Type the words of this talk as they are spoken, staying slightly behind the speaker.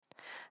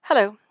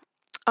Hello,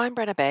 I'm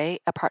Brenna Bay,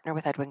 a partner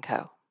with Edwin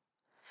Co.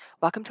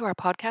 Welcome to our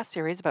podcast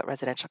series about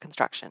residential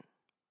construction.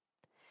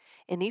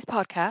 In these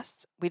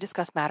podcasts, we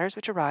discuss matters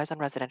which arise on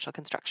residential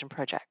construction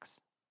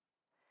projects.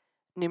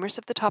 Numerous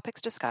of the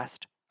topics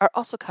discussed are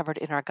also covered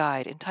in our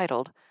guide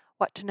entitled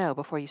What to Know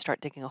Before You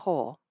Start Digging a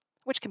Hole,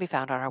 which can be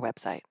found on our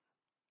website.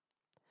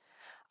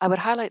 I would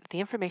highlight that the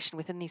information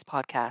within these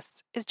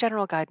podcasts is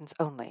general guidance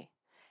only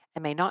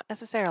and may not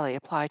necessarily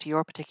apply to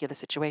your particular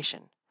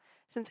situation,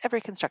 since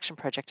every construction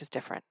project is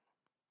different.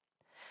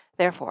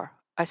 Therefore,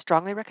 I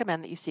strongly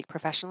recommend that you seek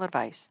professional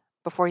advice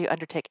before you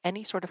undertake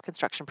any sort of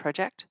construction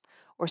project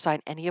or sign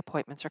any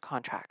appointments or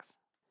contracts.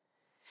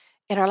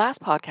 In our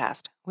last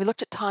podcast, we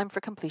looked at time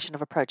for completion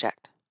of a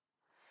project.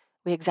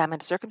 We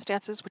examined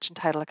circumstances which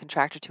entitle a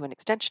contractor to an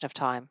extension of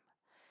time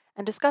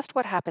and discussed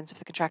what happens if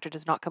the contractor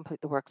does not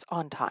complete the works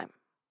on time.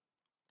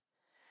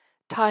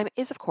 Time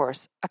is, of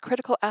course, a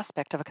critical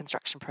aspect of a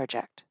construction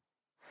project.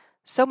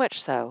 So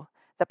much so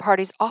that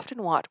parties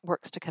often want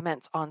works to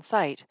commence on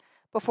site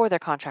before their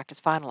contract is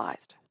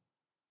finalized.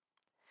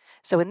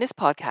 So in this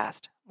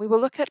podcast, we will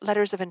look at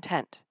letters of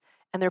intent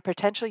and their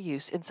potential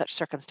use in such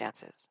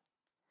circumstances.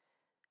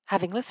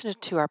 Having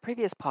listened to our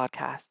previous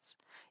podcasts,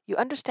 you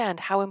understand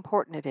how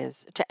important it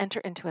is to enter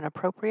into an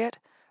appropriate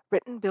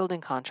written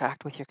building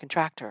contract with your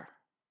contractor.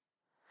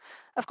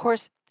 Of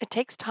course, it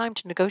takes time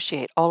to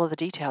negotiate all of the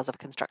details of a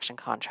construction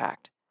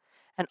contract,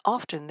 and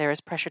often there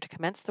is pressure to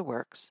commence the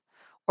works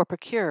or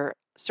procure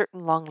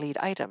certain long lead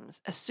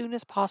items as soon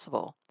as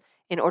possible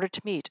in order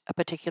to meet a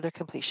particular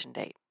completion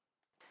date.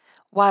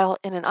 While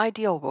in an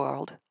ideal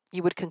world,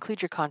 you would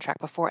conclude your contract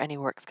before any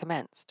works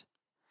commenced,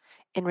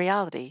 in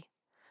reality,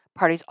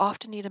 parties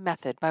often need a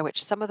method by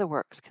which some of the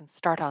works can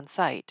start on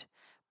site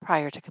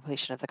prior to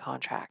completion of the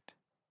contract.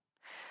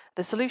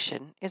 The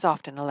solution is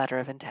often a letter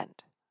of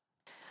intent.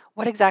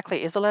 What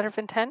exactly is a letter of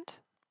intent?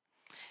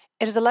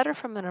 It is a letter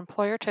from an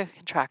employer to a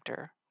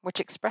contractor which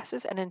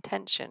expresses an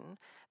intention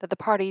that the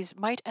parties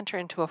might enter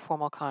into a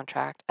formal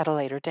contract at a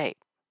later date.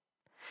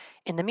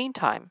 In the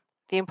meantime,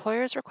 the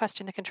employer is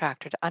requesting the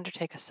contractor to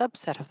undertake a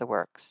subset of the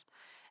works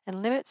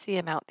and limits the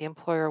amount the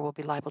employer will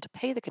be liable to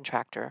pay the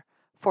contractor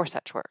for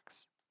such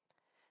works.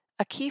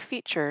 A key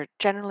feature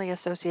generally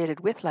associated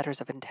with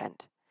letters of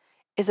intent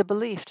is a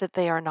belief that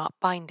they are not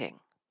binding.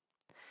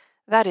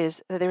 That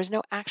is, that there is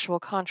no actual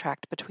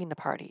contract between the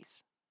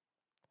parties.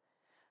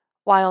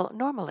 While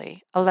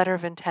normally a letter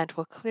of intent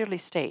will clearly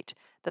state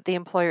that the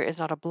employer is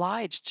not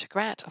obliged to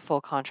grant a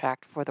full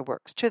contract for the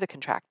works to the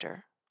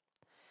contractor,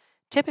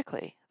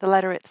 typically the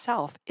letter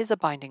itself is a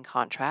binding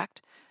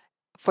contract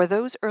for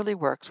those early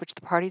works which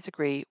the parties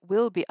agree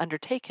will be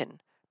undertaken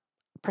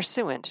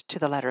pursuant to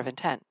the letter of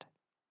intent.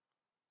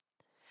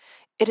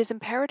 It is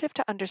imperative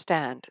to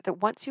understand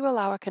that once you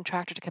allow a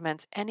contractor to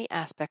commence any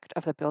aspect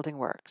of the building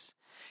works,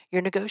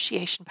 your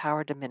negotiation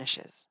power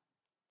diminishes.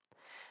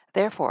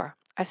 Therefore,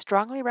 I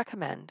strongly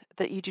recommend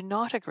that you do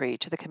not agree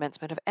to the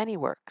commencement of any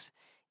works,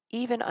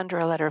 even under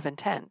a letter of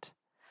intent,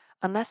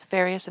 unless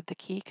various of the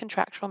key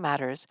contractual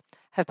matters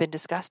have been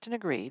discussed and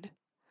agreed,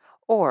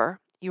 or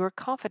you are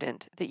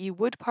confident that you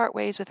would part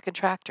ways with the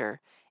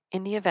contractor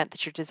in the event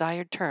that your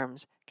desired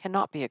terms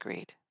cannot be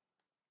agreed.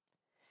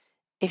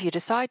 If you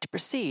decide to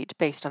proceed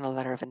based on a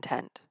letter of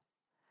intent,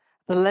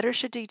 the letter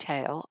should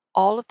detail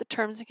all of the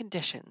terms and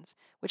conditions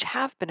which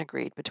have been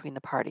agreed between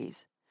the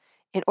parties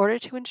in order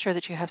to ensure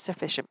that you have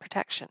sufficient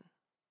protection.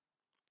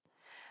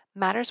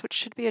 Matters which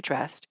should be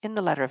addressed in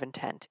the letter of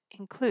intent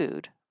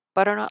include,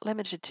 but are not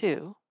limited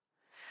to,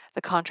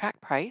 the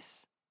contract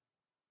price,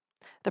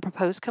 the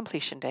proposed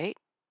completion date,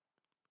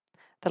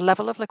 the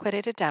level of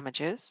liquidated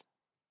damages,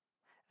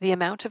 the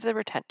amount of the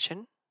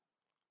retention,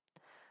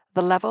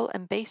 the level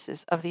and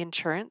basis of the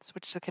insurance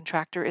which the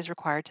contractor is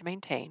required to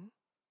maintain,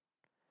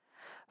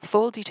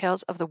 full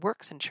details of the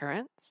works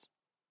insurance,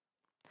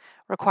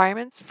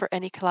 requirements for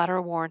any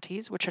collateral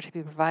warranties which are to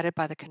be provided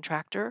by the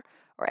contractor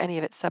or any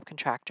of its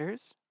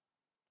subcontractors,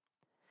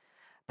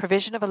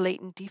 provision of a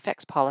latent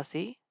defects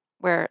policy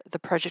where the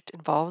project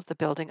involves the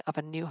building of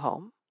a new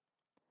home,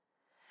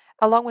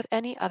 along with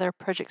any other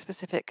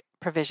project-specific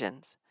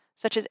provisions,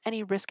 such as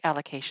any risk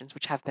allocations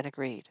which have been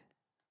agreed.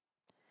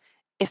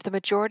 If the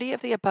majority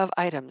of the above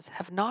items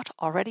have not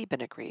already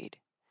been agreed,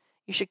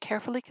 you should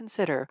carefully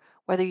consider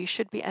whether you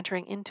should be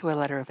entering into a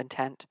letter of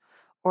intent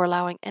or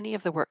allowing any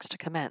of the works to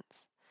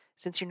commence,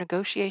 since your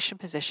negotiation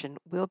position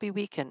will be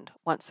weakened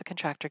once the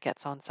contractor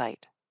gets on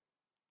site.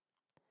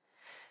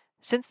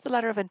 Since the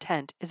letter of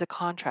intent is a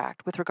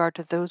contract with regard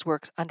to those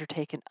works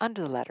undertaken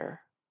under the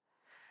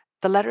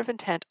letter of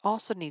intent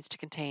also needs to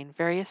contain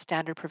various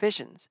standard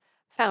provisions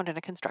found in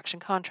a construction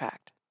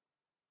contract.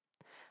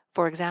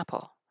 For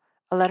example,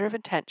 a letter of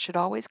intent should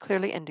always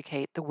clearly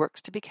indicate the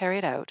works to be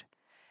carried out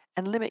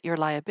and limit your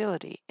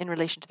liability in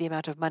relation to the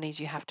amount of monies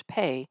you have to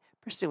pay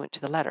pursuant to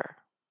the letter.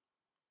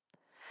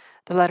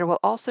 The letter will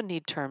also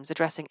need terms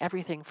addressing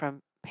everything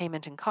from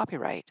payment and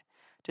copyright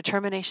to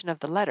termination of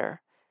the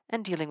letter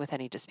and dealing with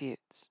any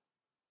disputes.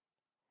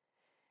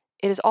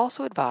 It is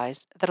also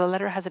advised that a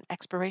letter has an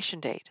expiration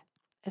date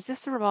as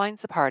this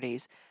reminds the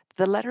parties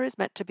that the letter is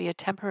meant to be a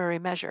temporary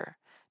measure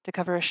to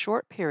cover a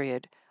short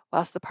period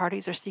whilst the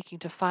parties are seeking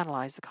to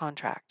finalize the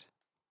contract.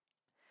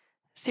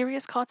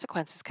 Serious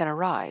consequences can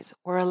arise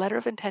where a letter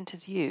of intent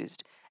is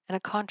used and a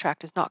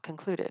contract is not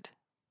concluded.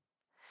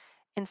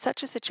 In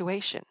such a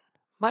situation,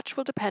 much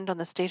will depend on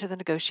the state of the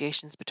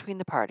negotiations between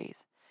the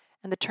parties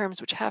and the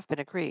terms which have been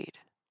agreed.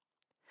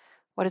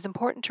 What is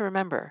important to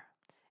remember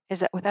is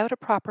that without a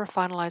proper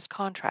finalized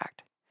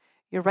contract,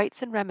 your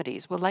rights and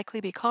remedies will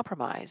likely be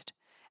compromised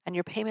and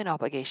your payment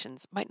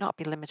obligations might not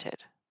be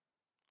limited.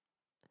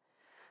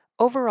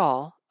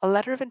 Overall, a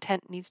letter of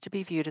intent needs to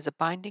be viewed as a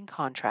binding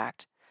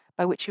contract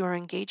by which you are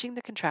engaging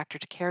the contractor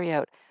to carry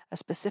out a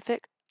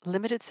specific,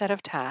 limited set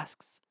of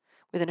tasks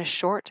within a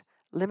short,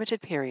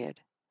 limited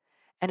period,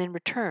 and in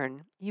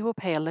return, you will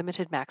pay a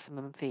limited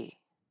maximum fee.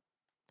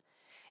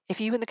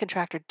 If you and the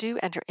contractor do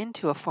enter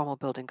into a formal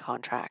building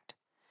contract,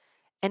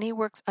 any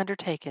works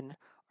undertaken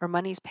or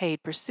monies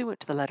paid pursuant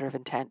to the letter of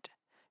intent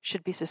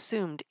should be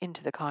subsumed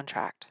into the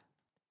contract.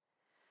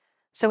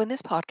 So in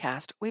this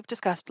podcast, we've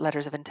discussed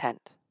letters of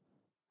intent.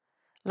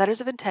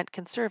 Letters of intent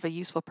can serve a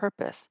useful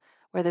purpose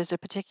where there's a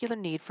particular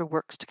need for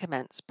works to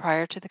commence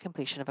prior to the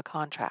completion of a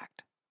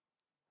contract.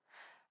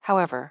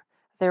 However,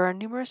 there are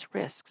numerous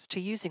risks to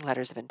using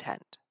letters of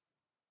intent.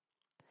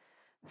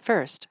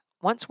 First,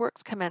 once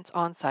works commence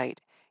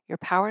on-site, your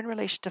power in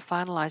relation to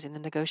finalizing the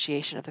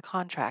negotiation of the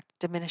contract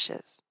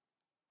diminishes.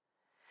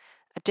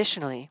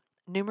 Additionally,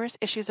 numerous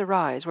issues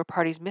arise where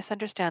parties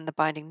misunderstand the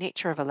binding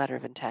nature of a letter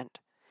of intent,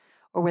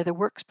 or where the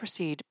works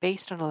proceed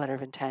based on a letter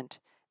of intent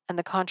and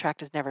the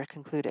contract is never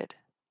concluded.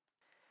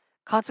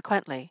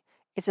 Consequently,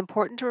 it's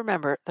important to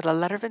remember that a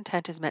letter of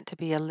intent is meant to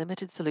be a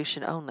limited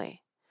solution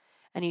only,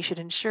 and you should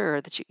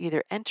ensure that you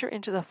either enter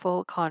into the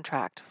full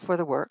contract for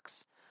the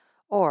works,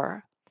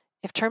 or,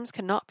 if terms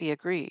cannot be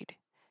agreed,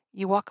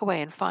 you walk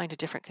away and find a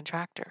different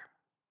contractor.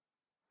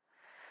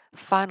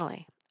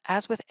 Finally,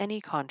 as with any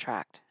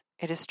contract,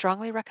 it is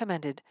strongly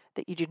recommended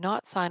that you do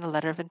not sign a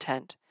letter of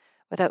intent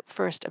without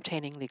first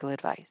obtaining legal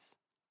advice.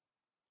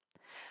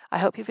 I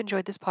hope you've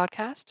enjoyed this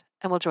podcast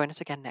and will join us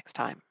again next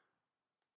time.